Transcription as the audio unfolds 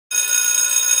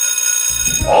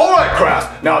Alright,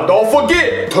 class, now don't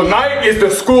forget, tonight is the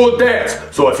school dance.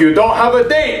 So if you don't have a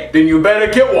date, then you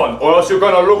better get one, or else you're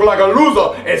gonna look like a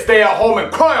loser and stay at home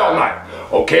and cry all night.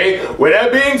 Okay, with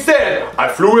that being said, I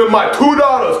flew in my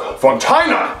 $2 from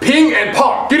China, Ping and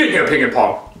Pong. Get in here, Ping and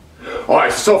Pong.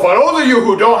 Alright, so for those of you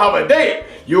who don't have a date,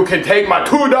 you can take my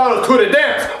 $2 to the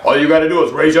dance. All you gotta do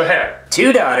is raise your hand.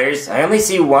 $2? I only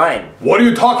see one. What are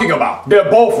you talking about?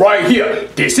 They're both right here.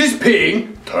 This is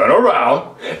Ping, turn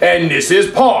around, and this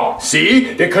is Pong.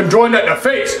 See? They conjoined at the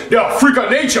face. They're a freak of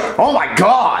nature. Oh my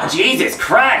god! Jesus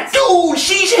Christ! Dude,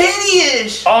 she's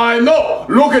hideous! I know.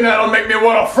 Looking at them make me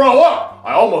want to throw up.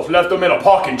 I almost left them in a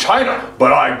park in China,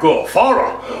 but I go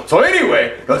follow. So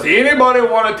anyway, does anybody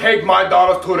want to take my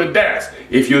daughters to the dance?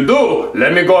 If you do,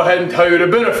 let me go ahead and tell you the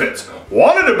benefits.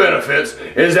 One of the benefits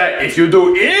is that if you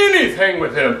do anything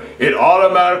with him, it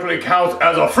automatically counts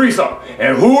as a threesome.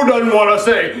 And who doesn't want to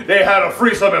say they had a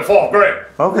threesome in 4th grade?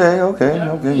 Okay,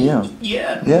 yeah.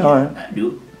 Yeah, alright. I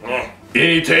do.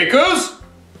 Any takers?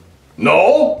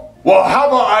 No? Well, how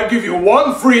about I give you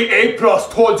 1 free A+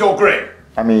 towards your grade?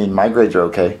 I mean, my grades are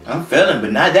okay. I'm failing,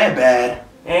 but not that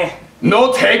bad.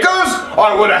 No takers?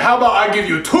 Alright, well then how about I give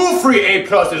you 2 free A+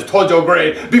 towards your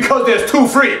grade because there's 2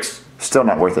 freaks? Still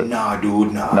not worth it. Nah,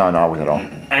 dude, nah. No, not worth it at all.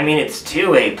 I mean, it's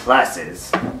 2 A+.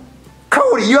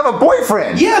 Cody, you have a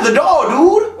boyfriend! Yeah, the dog,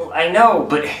 dude. Well, I know,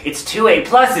 but it's 2 A+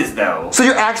 though. So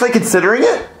you're actually considering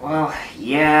it? Well,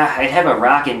 yeah, I'd have a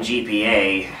rockin'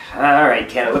 GPA. Alright,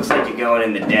 Ken, it looks like you're going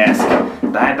in the desk.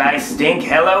 Bye-bye, Stink.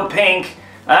 Hello, Pink.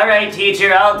 Alright,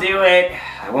 teacher, I'll do it.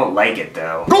 I won't like it,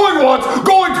 though. Going once,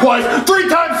 going twice, 3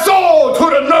 times so to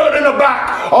the nerd in the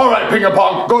back. Alright, Ping and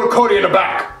Pong, go to Cody in the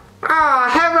back.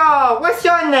 Hello, what's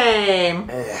your name?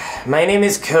 My name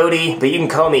is Cody, but you can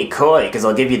call me Koi, because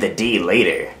I'll give you the D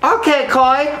later. Okay,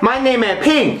 Koi, my name is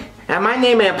Ping, and my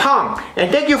name is Pong,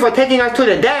 and thank you for taking us to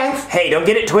the dance. Hey, don't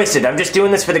get it twisted. I'm just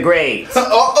doing this for the grades.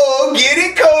 Uh-oh, get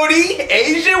it, Cody?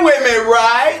 Asian women,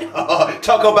 right?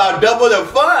 Talk about double the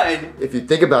fun. If you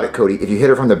think about it, Cody, if you hit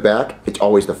her from the back, it's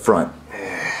always the front.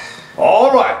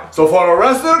 Alright, so for the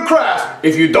rest of the class,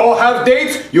 if you don't have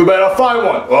dates, you better find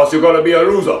one, or else you're gonna be a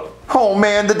loser. Oh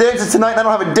man, the dance is tonight and I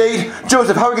don't have a date.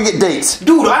 Joseph, how are we gonna get dates?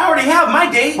 Dude, I already have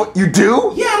my date. What, you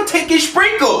do? Yeah, I'm taking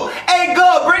Sprinkle. Hey,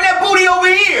 God, bring that booty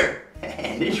over here.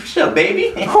 What's up,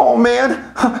 baby? Oh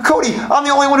man, Cody, I'm the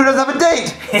only one who doesn't have a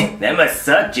date. That must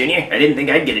suck, Junior. I didn't think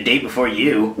I'd get a date before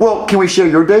you. Well, can we share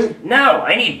your date? No,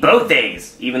 I need both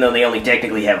A's, even though they only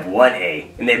technically have 1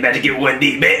 A, and they're about to get 1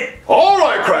 D bit.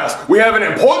 Alright, class, we have an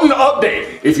important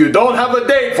update. If you don't have a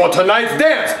date for tonight's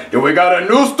dance, then we got a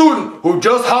new student who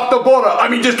just hopped the border.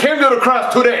 Just came to the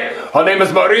class today. Her name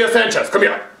is Maria Sanchez. Come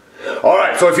here.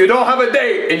 Alright, so if you don't have a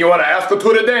date and you want to ask her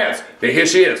to the dance, then here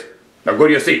she is. Now go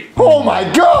to your seat. Oh my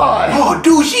god! Oh,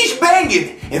 dude, she's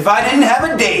banging. If I didn't have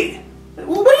a date.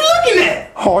 What are you looking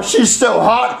at? Oh, she's so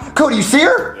hot. Cody, you see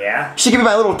her? Yeah? She gave me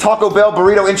my little Taco Bell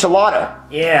burrito enchilada.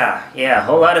 Yeah, a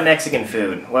whole lot of Mexican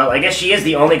food. Well, I guess she is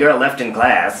the only girl left in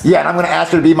class. Yeah, and I'm gonna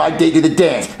ask her to be my date to the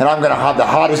dance, and I'm gonna have the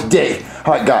hottest date.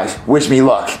 Alright guys, wish me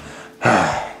luck.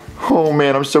 Oh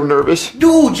man, I'm so nervous.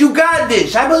 Dude, you got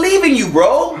this. I believe in you,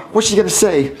 bro. What's she gonna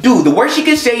say? Dude, the worst she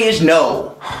can say is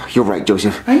no. You're right,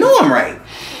 Joseph. I know I'm right.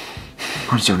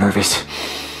 I'm so nervous.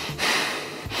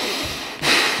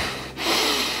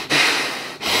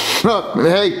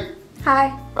 Hey.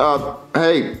 Hi.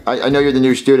 Hey, I know you're the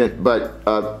new student, but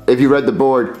if you read the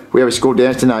board, we have a school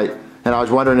dance tonight, and I was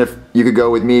wondering if you could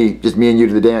go with me, just me and you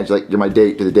to the dance, like you're my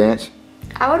date to the dance.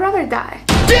 I would rather die.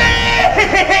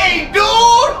 Dang, dude!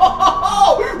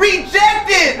 Oh,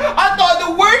 rejected! I thought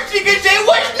the worst she could say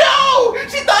was no!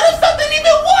 She thought of something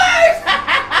even worse!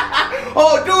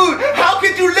 Oh, dude, how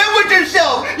could you live with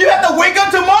yourself? You have to wake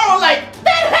up tomorrow like,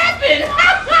 that happened!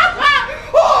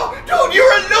 Oh, dude,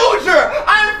 you're a loser!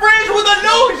 I'm friends with a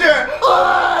loser!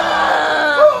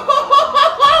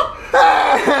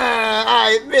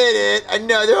 I admit it,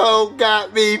 another hoe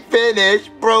got me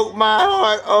finished, broke my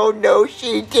heart, oh no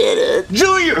she didn't.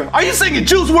 Junior, are you singing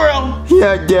Juice WRLD?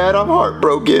 Yeah, Dad, I'm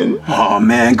heartbroken. Oh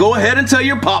man, go ahead and tell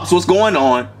your pops what's going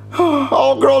on.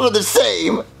 All girls are the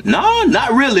same. No,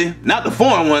 not really. Not the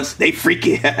foreign ones, they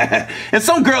freaky. And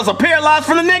some girls are paralyzed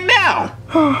from the neck down.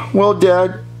 Well,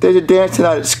 Dad, there's a dance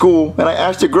tonight at school, and I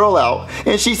asked a girl out,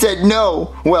 and she said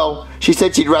no. Well, she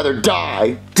said she'd rather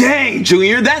die. Dang,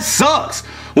 Junior, that sucks.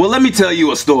 Well, let me tell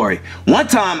you a story. One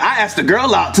time, I asked a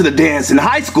girl out to the dance in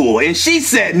high school, and she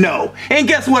said no. And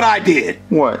guess what I did?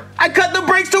 What? I cut the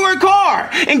brakes to her car.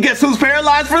 And guess who's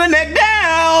paralyzed from the neck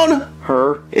down?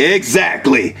 Her?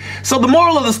 Exactly. So the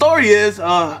moral of the story is,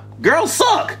 girls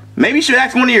suck. Maybe you should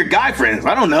ask one of your guy friends.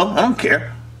 I don't know. I don't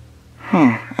care.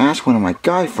 Ask one of my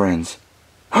guy friends.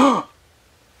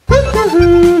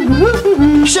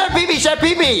 Chef Pee-Pee, Chef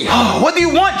Pee-Pee! What do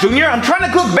you want, Junior? I'm trying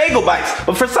to cook bagel bites,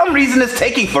 but for some reason it's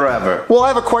taking forever. Well, I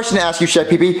have a question to ask you, Chef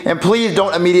Pee-Pee, and please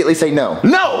don't immediately say no.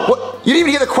 No! What? You didn't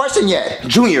even get the question yet.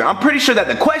 Junior, I'm pretty sure that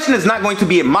the question is not going to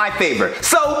be in my favor,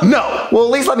 so no! Well,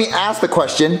 at least let me ask the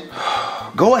question.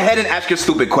 Go ahead and ask your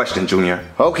stupid question, Junior.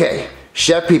 Okay,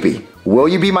 Chef Pee-Pee, will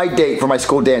you be my date for my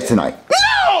school dance tonight?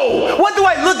 No! What do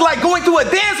I look like going to a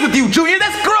dance with you, Junior?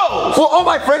 That's gross! Well, all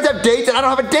my friends have dates and I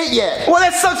don't have a date yet. Well,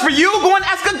 that sucks for you. Go and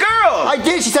ask a girl. I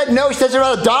did. She said no. She said she'd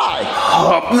rather die.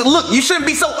 Look, you shouldn't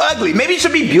be so ugly. Maybe you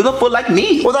should be beautiful like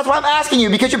me. Well, that's why I'm asking you,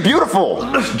 because you're beautiful.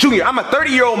 Junior, I'm a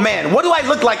 30-year-old man. What do I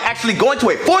look like actually going to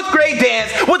a 4th grade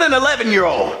dance with an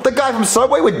 11-year-old? The guy from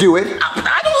Subway would do it.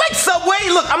 I don't like Subway.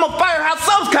 Look, I'm a Firehouse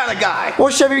Subs kind of guy. Well,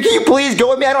 Chef, can you please go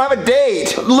with me? I don't have a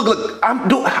date. Look,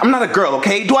 I'm not a girl,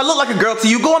 okay? Do I look like a girl to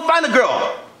you? Go and find a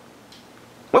girl.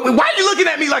 Why are you looking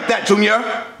at me like that,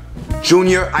 Junior?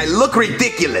 Junior, I look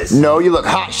ridiculous. No, you look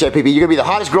hot, Chef Pee-Pee. You're gonna be the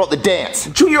hottest girl at the dance.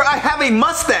 Junior, I have a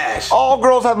mustache. All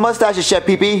girls have mustaches, Chef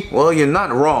Pee-Pee. Well, you're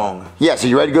not wrong. Yeah, so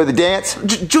you ready to go to the dance?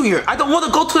 Junior, I don't want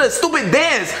to go to that stupid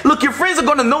dance. Look, your friends are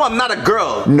gonna know I'm not a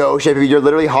girl. No, Chef Pee-Pee, you're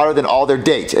literally hotter than all their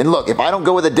dates. And look, if I don't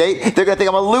go with a date, they're gonna think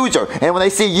I'm a loser. And when they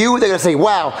see you, they're gonna say,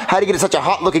 wow, how'd you get such a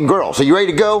hot-looking girl? So you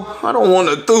ready to go? I don't want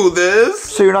to do this.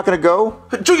 So you're not gonna go?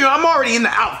 Junior, I'm already in the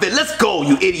outfit. Let's go,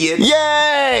 you idiot.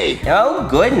 Yay! Oh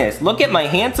goodness, look at my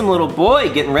handsome little boy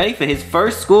getting ready for his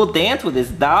first school dance with his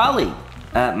dolly.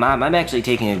 Mom, I'm actually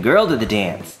taking a girl to the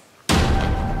dance.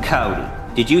 Cody,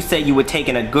 did you say you were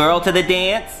taking a girl to the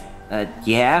dance?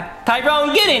 Yeah?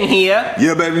 Tyrone, get in here!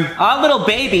 Yeah, baby. Our little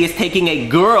baby is taking a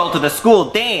girl to the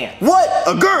school dance. What?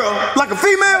 A girl? Like a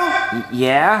female?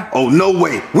 Yeah? Oh, no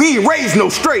way. We ain't raised no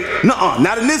straight. Nuh-uh.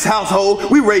 Not in this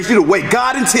household. We raised you the way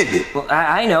God intended. Well,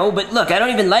 I know, but look, I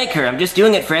don't even like her. I'm just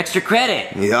doing it for extra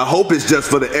credit. Yeah, I hope it's just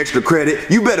for the extra credit.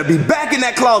 You better be back in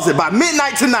that closet by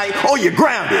midnight tonight or you're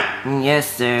grounded. Yes,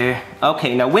 sir.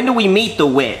 Okay, now when do we meet the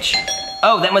witch?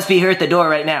 Oh, that must be her at the door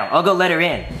right now. I'll go let her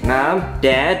in. Mom,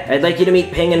 Dad, I'd like you to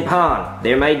meet Ping and Pong.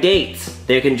 They're my dates.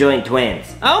 They're conjoined twins.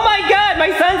 Oh my god, my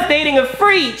son's dating a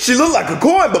freak! She look like a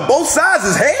coin, but both sides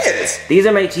is heads. These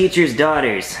are my teacher's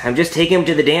daughters. I'm just taking them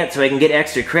to the dance so I can get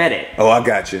extra credit. Oh, I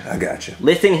got you.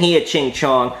 Listen here, Ching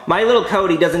Chong. My little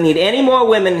Cody doesn't need any more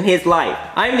women in his life.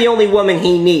 I'm the only woman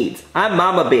he needs. I'm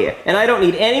Mama Bear, and I don't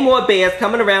need any more bears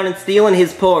coming around and stealing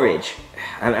his porridge.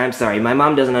 I'm sorry, my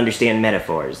mom doesn't understand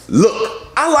metaphors.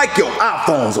 Look, I like your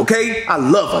iPhones, okay? I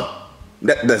love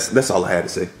them. That's all I had to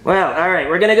say. Well, alright,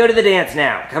 we're gonna go to the dance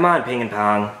now. Come on, Ping and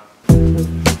Pong.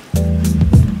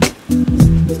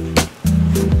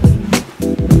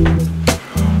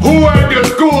 Who at the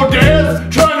school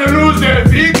dance trying to lose their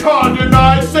V-card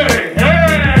tonight? Say,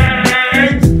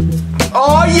 hey!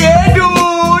 Oh yeah, dude!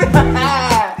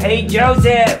 Hey,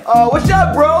 Joseph! What's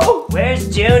up, bro? Where's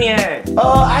Junior?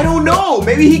 I don't know.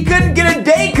 Maybe he couldn't get a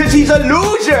date because he's a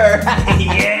loser.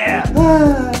 Yeah!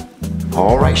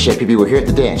 All right, Chef Pee-Pee, we're here at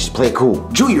the dance. Just play it cool.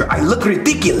 Junior, I look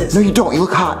ridiculous. No, you don't. You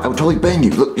look hot. I would totally bang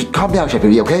you. Look, just calm down, Chef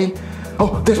Pee-Pee, okay?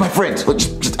 Oh, there's my friends. Look,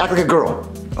 just act like a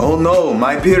girl. Oh no,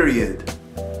 my period.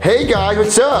 Hey, guys,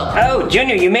 what's up? Oh,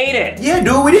 Junior, you made it! Yeah,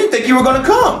 dude, we didn't think you were gonna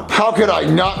come. How could I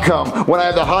not come when I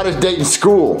have the hottest date in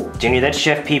school? Junior, that's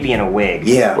Chef Pee-Pee in a wig.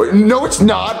 Yeah. Wait, no, it's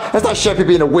not. That's not Chef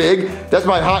Pee-Pee in a wig. That's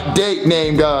my hot date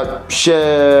named,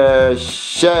 Shannon.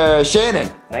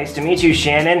 Nice to meet you,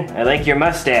 Shannon. I like your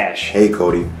mustache. Hey,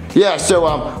 Cody. Yeah, so,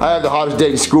 I have the hottest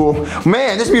date in school.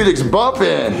 Man, this music's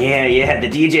bumping. Yeah, the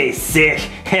DJ's sick,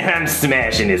 and I'm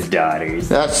smashing his daughters.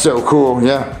 That's so cool,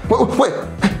 yeah. Wait,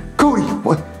 Cody,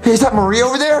 what? Is that Maria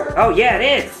over there? Oh, yeah,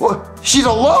 it is. What? She's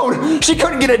alone. She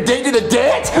couldn't get a date to the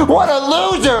dance. What a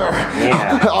loser.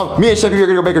 Yeah. Me and Chef Pee-Pee are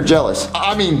gonna go make her jealous.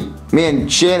 I mean, me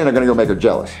and Shannon are gonna go make her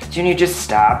jealous. Junior, just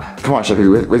stop. Come on, Chef Pee-Pee,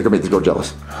 we're gonna make this girl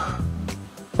jealous.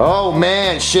 Oh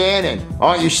man, Shannon,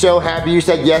 aren't you so happy you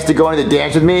said yes to going to the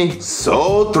dance with me?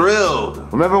 So thrilled.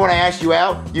 Remember when I asked you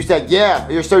out? You said, yeah,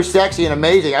 you're so sexy and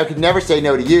amazing. I could never say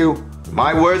no to you.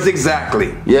 My words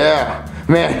exactly. Yeah.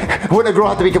 Man, wouldn't a girl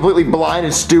have to be completely blind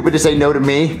and stupid to say no to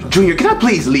me? Junior, can I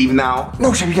please leave now?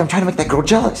 No, Chef Pee-Pee, I'm trying to make that girl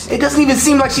jealous. It doesn't even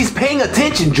seem like she's paying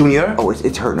attention, Junior. Oh,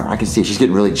 it's hurting her. I can see it. She's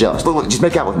getting really jealous. Look, just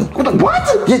make out with me.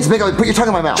 What? Yeah, just make out. Put your tongue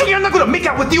in my mouth. Junior, I'm not gonna make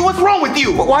out with you. What's wrong with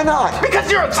you? Why not?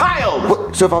 Because you're a child.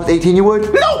 What, so if I was 18, you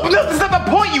would? No, that's not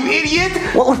the point, you idiot.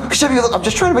 Chef Pee-Pee, look, I'm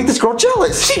just trying to make this girl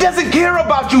jealous. She doesn't care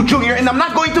about you, Junior, and I'm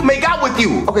not going to make out with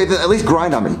you. Okay, then at least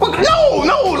grind on me.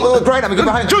 No. Grind on me. Go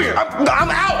behind. Junior, I'm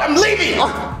out. I'm leaving.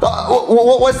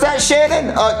 What's that,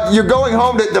 Shannon? You're going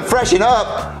home to freshen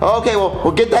up. Okay,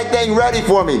 well, get that thing ready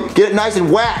for me. Get it nice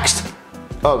and waxed.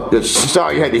 Oh,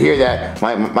 sorry you had to hear that.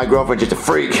 My girlfriend's just a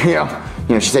freak, you know.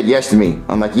 You know, she said yes to me,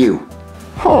 unlike you.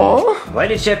 Aww. Why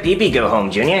did Chef Pee Pee go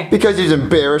home, Junior? Because he's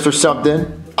embarrassed or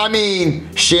something. I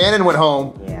mean, Shannon went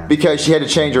home because she had to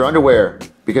change her underwear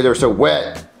because they were so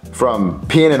wet from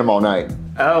peeing in them all night.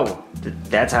 Oh,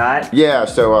 that's hot? Yeah,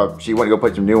 so she went to go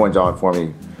put some new ones on for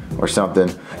me or something.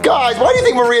 Guys, why do you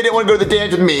think Maria didn't want to go to the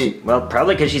dance with me? Well,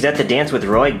 probably because she's at the dance with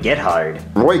Roy Gethard.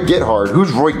 Roy Gethard?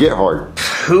 Who's Roy Gethard?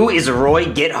 Who is Roy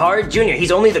Gethard? Junior,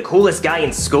 he's only the coolest guy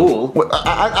in school. Well,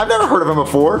 I've never heard of him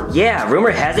before. Yeah,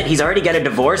 rumor has it he's already got a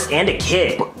divorce and a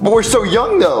kid. But we're so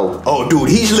young, though. Oh, dude,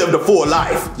 he's lived a full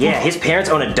life. Yeah, his parents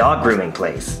own a dog grooming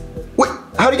place. Wait,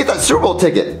 how'd he get that Super Bowl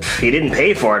ticket? He didn't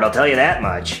pay for it, I'll tell you that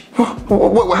much.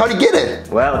 How'd he get it?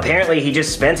 Well, apparently he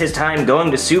just spends his time going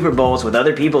to Super Bowls with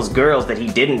other people's girls that he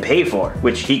didn't pay for,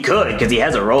 which he could because he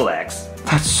has a Rolex.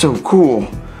 That's so cool.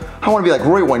 I want to be like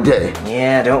Roy one day.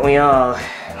 Yeah, don't we all?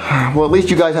 Well, at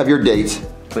least you guys have your dates.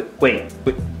 Wait,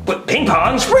 ping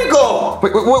pong? Sprinkle!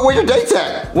 Wait, where's your dates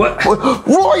at? What?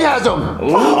 Roy has them!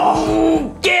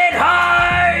 Ooh, get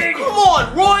hard! Come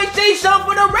on, Roy, say something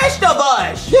for the rest of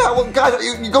us. Yeah, well, guys,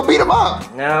 you go beat him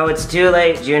up. No, it's too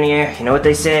late, Junior. You know what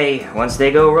they say, once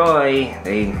they go Roy,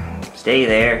 they stay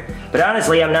there. But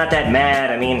honestly, I'm not that mad.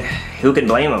 I mean, who can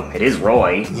blame him? It is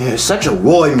Roy. Yeah, it's such a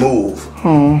Roy move.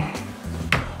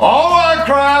 All right,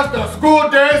 class, the school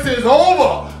dance is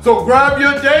over. So grab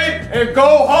your date and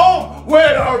go home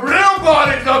where the real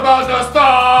party's about to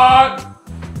start.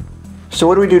 So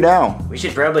what do we do now? We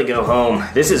should probably go home.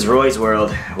 This is Roy's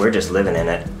world. We're just living in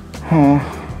it.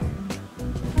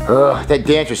 Ugh, that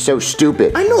dance was so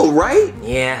stupid. I know, right?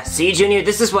 Yeah, see, Junior,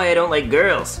 this is why I don't like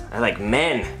girls. I like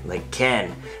men, like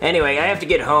Ken. Anyway, I have to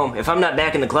get home. If I'm not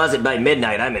back in the closet by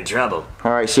midnight, I'm in trouble.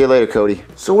 All right, see you later, Cody.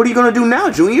 So what are you gonna do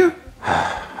now, Junior?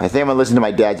 I think I'm gonna listen to my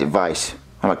dad's advice.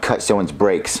 I'm gonna cut someone's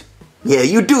brakes. Yeah,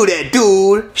 you do that,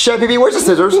 dude. Chef Pee Pee, where's the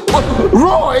scissors?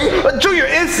 Roy! Junior,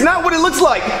 it's not what it looks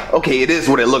like. Okay, it is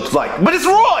what it looks like, but it's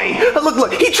Roy.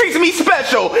 Look, he treats me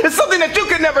special. It's something that you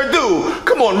could never do.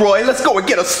 Come on, Roy, let's go and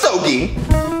get a stogie.